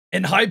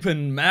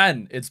ENHYPEN,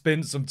 man, it's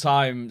been some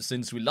time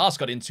since we last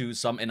got into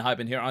some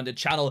ENHYPEN here on the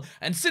channel,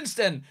 and since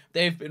then,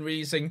 they've been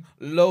releasing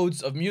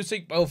loads of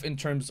music, both in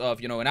terms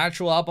of, you know, an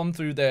actual album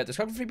through their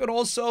discography, but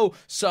also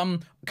some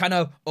kind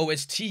of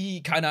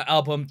OST kind of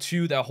album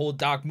to their whole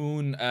Dark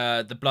Moon,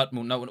 the Blood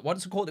Moon, no, what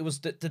is it called? It was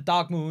the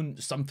Dark Moon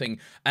something,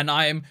 and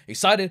I am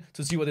excited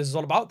to see what this is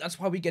all about. That's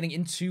why we're getting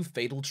into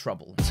Fatal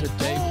Trouble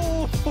today.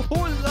 Oh,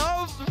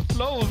 love the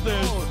flow of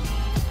this.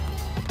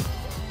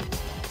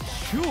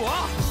 Sure.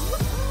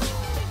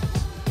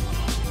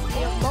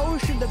 The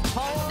emotion, the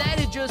power, then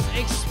it just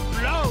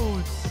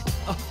explodes.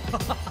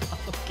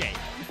 Okay.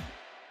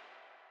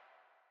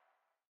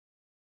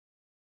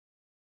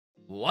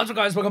 What's up,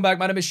 guys? Welcome back.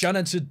 My name is Shun,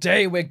 and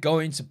today we're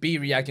going to be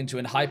reacting to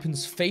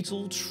ENHYPEN's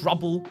Fatal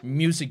Trouble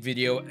music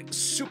video.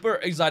 Super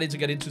excited to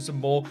get into some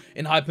more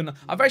ENHYPEN.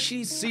 I've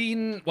actually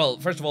seen, well,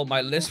 first of all, my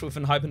list with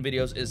ENHYPEN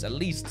videos is at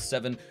least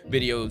 7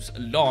 videos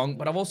long,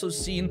 but I've also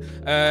seen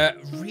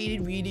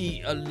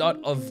really a lot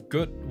of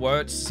good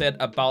words said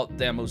about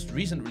their most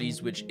recent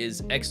release, which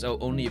is XO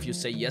Only If You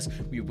Say Yes.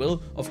 We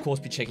will, of course,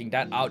 be checking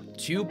that out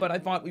too, but I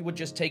thought we would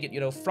just take it,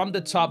 you know, from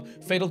the top.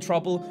 Fatal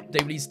Trouble, they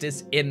released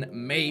this in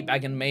May,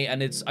 back in May,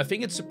 and I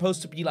think it's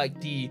supposed to be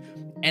like the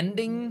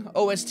ending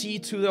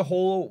OST to the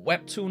whole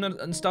webtoon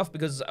and stuff,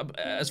 because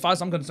as far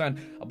as I'm concerned,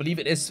 I believe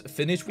it is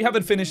finished. We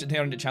haven't finished it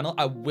here on the channel.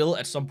 I will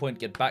at some point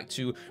get back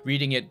to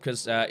reading it,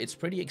 because it's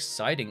pretty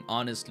exciting,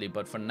 honestly.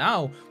 But for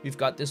now, we've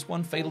got this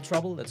one, Fatal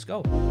Trouble. Let's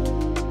go.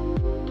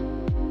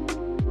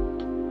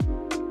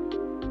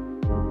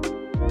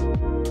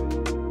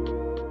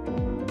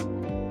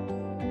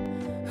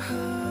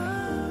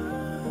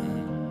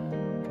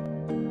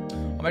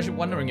 I'm actually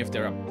wondering if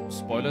there are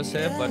spoilers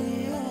here, but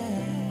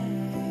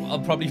I'll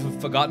probably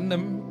have forgotten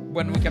them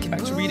when we get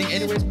back to reading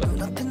anyways, but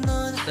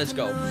let's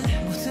go.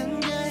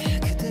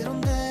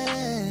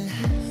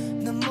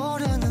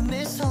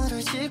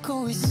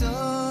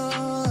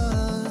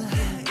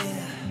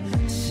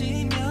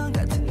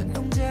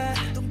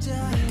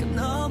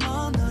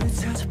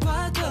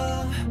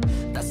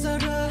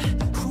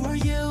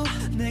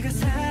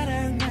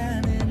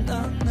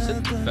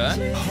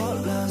 Burn? Is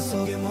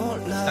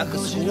that the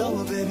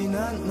school?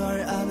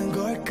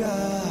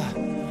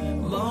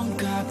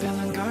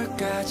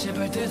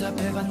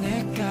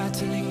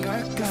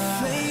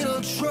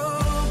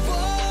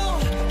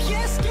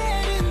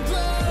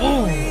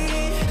 Oh!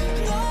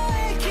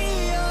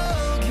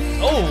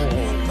 Oh!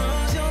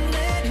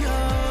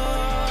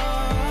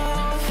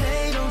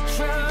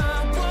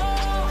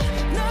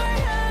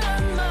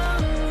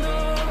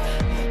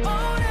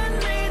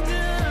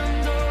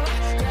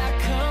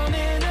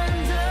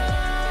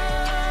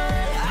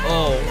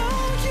 Oh.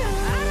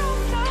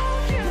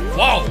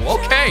 Wow,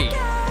 okay.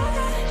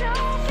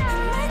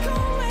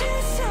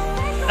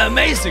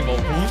 Amazing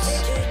vocals.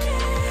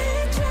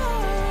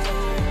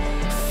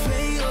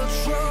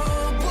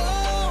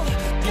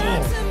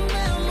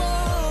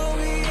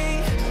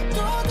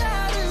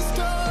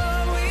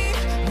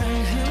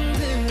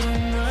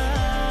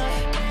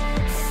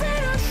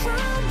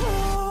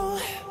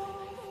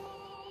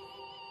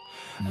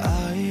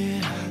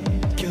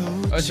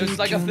 It's just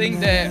like a thing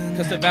there,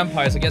 because the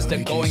vampires, I guess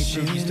they're going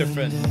through these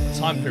different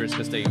time periods,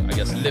 because they, I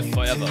guess, live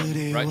forever,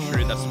 right?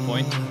 Sure, that's the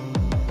point.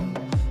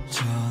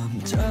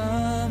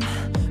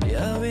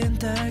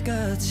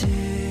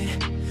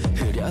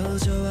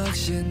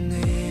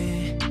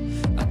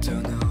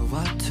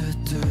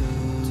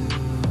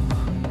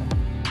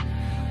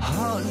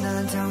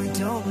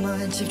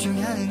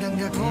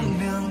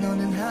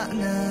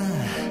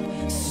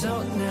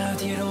 So now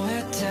뒤로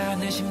했다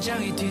내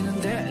심장이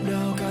뛰는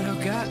대로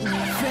걸어가니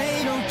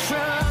Fatal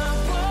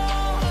trouble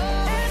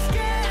is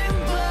getting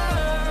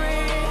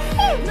blurry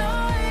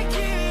너의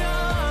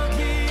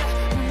기억이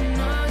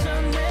무너져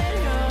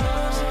내려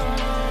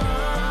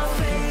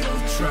Fatal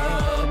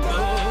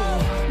trouble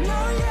널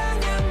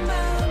향한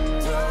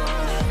맘도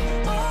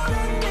오랜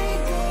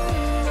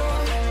미국으로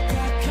다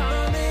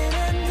coming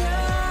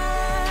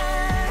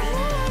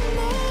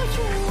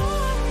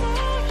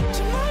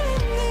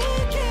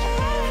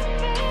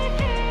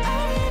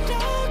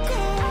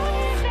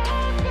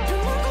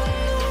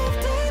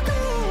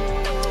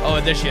Oh,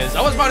 and there she is.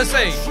 I was about to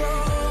say,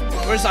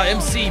 where's our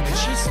MC? But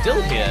she's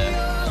still here.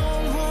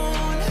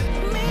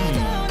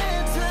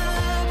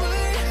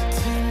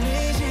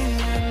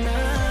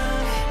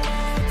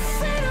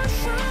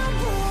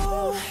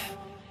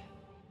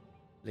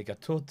 Les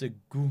gâteaux de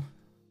goût.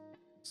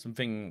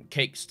 Something,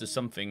 cakes to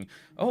something.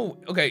 Oh,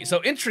 okay,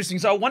 so interesting.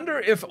 So I wonder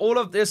if all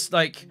of this,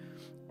 like,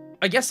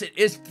 I guess it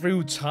is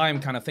through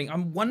time kind of thing.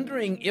 I'm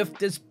wondering if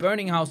this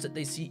burning house that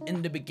they see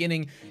in the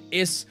beginning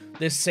is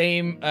the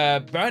same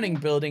burning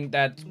building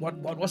that, what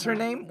was her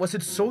name? Was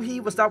it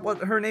Sohee? Was that what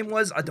her name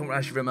was? I don't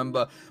actually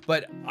remember.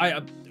 But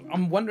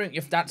I'm wondering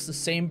if that's the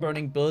same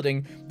burning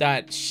building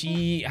that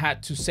she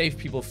had to save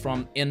people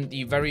from in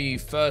the very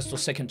first or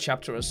second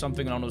chapter or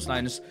something along those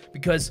lines.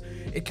 Because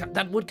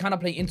that would kind of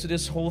play into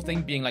this whole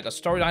thing being like a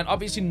storyline.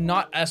 Obviously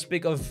not as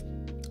big of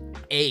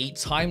a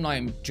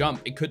timeline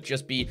jump. It could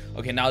just be,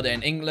 okay, now they're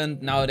in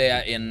England, now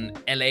they're in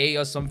LA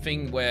or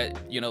something, where,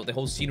 you know, the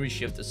whole scenery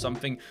shift is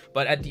something.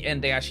 But at the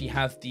end, they actually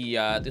have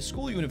the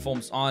school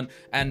uniforms on,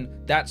 and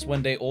that's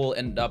when they all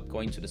end up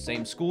going to the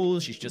same school.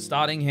 She's just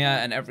starting here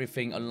and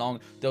everything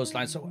along those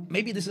lines. So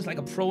maybe this is like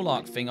a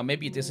prologue thing, or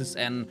maybe this is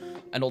an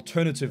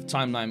alternative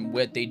timeline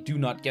where they do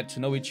not get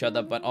to know each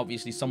other, but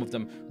obviously some of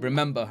them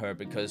remember her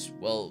because,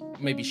 well,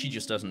 maybe she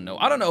just doesn't know.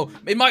 I don't know.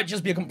 It might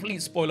just be a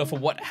complete spoiler for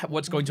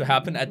what's going to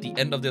happen at the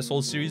end of this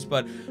whole series,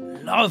 but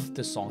love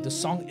the song. The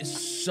song is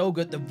so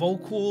good. The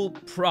vocal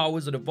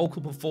prowess or the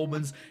vocal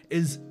performance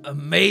is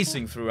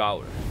amazing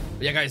throughout.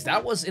 But yeah, guys,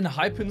 that was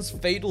ENHYPEN's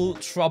Fatal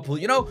Trouble.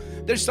 You know,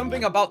 there's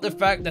something about the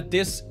fact that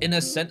this, in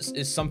a sense,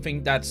 is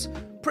something that's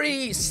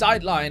pretty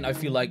sideline, I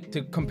feel like,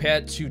 to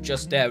compare to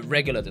just their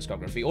regular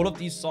discography. All of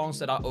these songs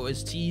that are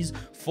OSTs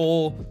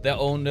for their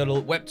own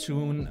little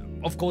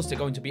webtoon, of course, they're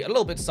going to be a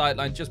little bit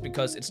sidelined just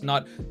because it's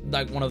not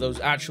like one of those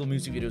actual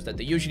music videos that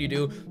they usually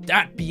do.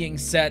 That being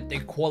said, the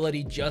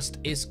quality just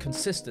is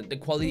consistent. The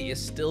quality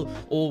is still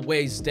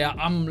always there.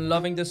 I'm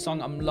loving this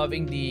song. I'm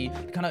loving the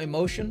kind of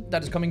emotion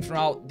that is coming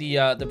throughout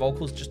the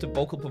vocals. Just the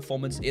vocal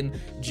performance in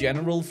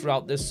general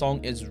throughout this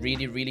song is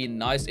really, really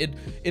nice.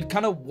 It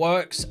kind of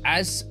works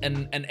as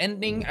an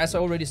ending, as I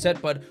already said,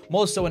 but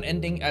more so an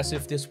ending as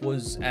if this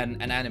was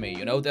an anime,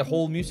 you know? The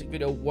whole music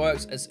video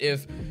works as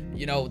if,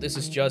 you know, this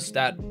is just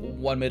that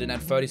 1 minute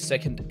and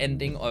 30-second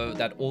ending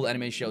that all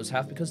anime shows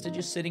have, because they're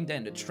just sitting there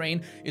in the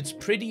train. It's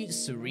pretty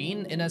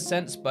serene in a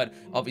sense, but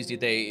obviously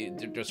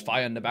there's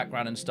fire in the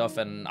background and stuff,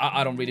 and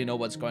I don't really know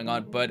what's going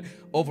on. But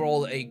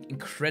overall, a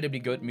incredibly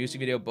good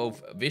music video,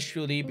 both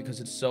visually, because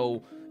it's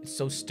so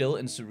still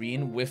and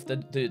serene with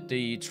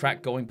the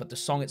track going, but the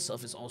song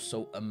itself is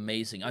also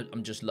amazing.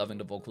 I'm just loving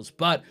the vocals.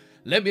 But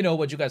let me know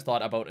what you guys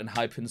thought about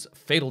ENHYPEN's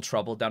Fatal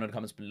Trouble down in the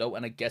comments below,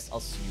 and I guess I'll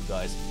see you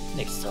guys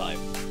next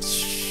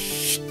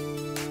time.